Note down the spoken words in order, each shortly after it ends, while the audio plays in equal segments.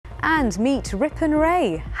And meet Ripon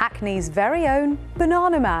Ray, Hackney's very own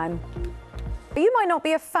banana man. You might not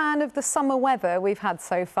be a fan of the summer weather we've had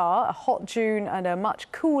so far, a hot June and a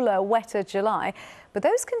much cooler, wetter July, but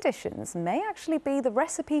those conditions may actually be the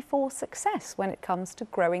recipe for success when it comes to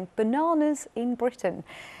growing bananas in Britain.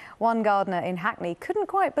 One gardener in Hackney couldn't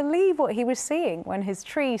quite believe what he was seeing when his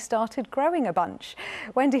tree started growing a bunch.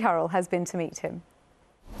 Wendy Hurrell has been to meet him.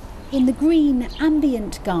 In the green,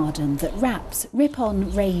 ambient garden that wraps Ripon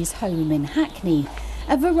Ray's home in Hackney,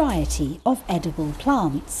 a variety of edible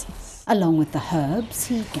plants. Along with the herbs,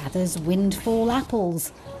 he gathers windfall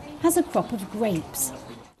apples, has a crop of grapes,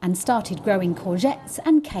 and started growing courgettes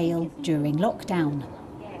and kale during lockdown.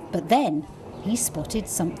 But then he spotted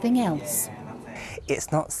something else.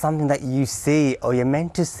 It's not something that you see or you're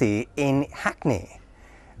meant to see in Hackney.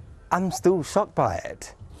 I'm still shocked by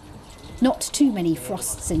it. Not too many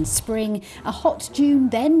frosts in spring, a hot June,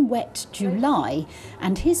 then wet July,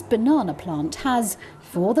 and his banana plant has,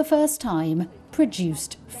 for the first time,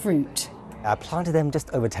 produced fruit. I planted them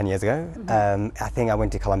just over 10 years ago. I think I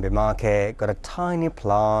went to Columbia Market, got a tiny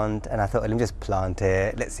plant, and I thought, let me just plant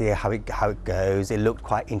it. Let's see how it goes. It looked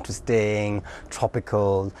quite interesting,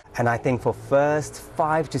 tropical. And I think for first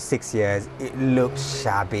 5 to 6 years, it looked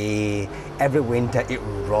shabby. Every winter it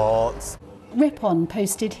rots. Ripon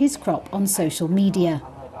posted his crop on social media.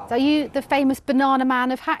 Are you the famous banana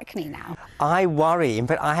man of Hackney now? I worry. In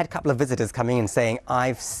fact, I had a couple of visitors coming in saying,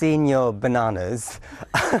 I've seen your bananas,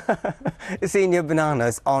 seen your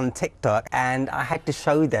bananas on TikTok, and I had to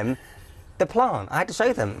show them the plant. I had to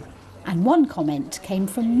show them. And one comment came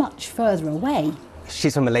from much further away.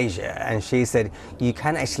 She's from Malaysia, and she said, you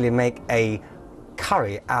can actually make a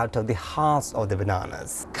curry out of the hearts of the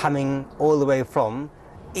bananas, coming all the way from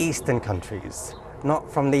eastern countries, not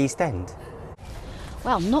from the East End.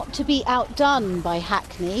 Well, not to be outdone by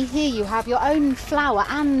Hackney, here you have your own flower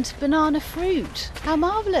and banana fruit. How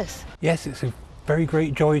marvellous. Yes, it's a very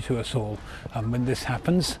great joy to us all when this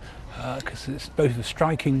happens, because it's both a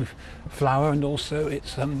striking flower and also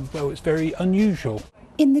it's very unusual.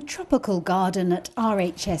 In the tropical garden at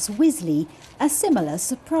RHS Wisley, a similar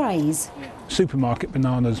surprise. Supermarket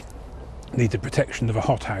bananas need the protection of a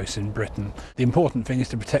hothouse in Britain. The important thing is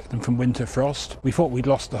to protect them from winter frost. We thought we'd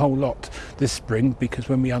lost the whole lot this spring because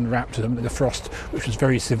when we unwrapped them, the frost, which was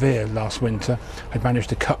very severe last winter, had managed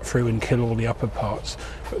to cut through and kill all the upper parts,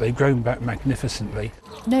 but they've grown back magnificently.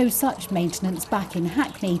 No such maintenance back in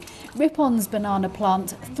Hackney. Ripon's banana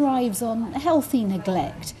plant thrives on healthy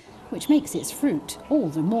neglect, which makes its fruit all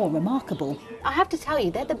the more remarkable. I have to tell you,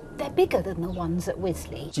 they're bigger than the ones at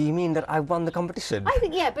Wisley. Do you mean that I won the competition? I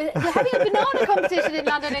think, yeah, but we're having a banana competition in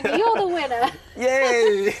London and you're the winner.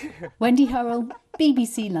 Yay! Wendy Hurrell,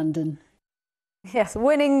 BBC London. Yes,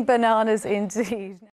 winning bananas indeed.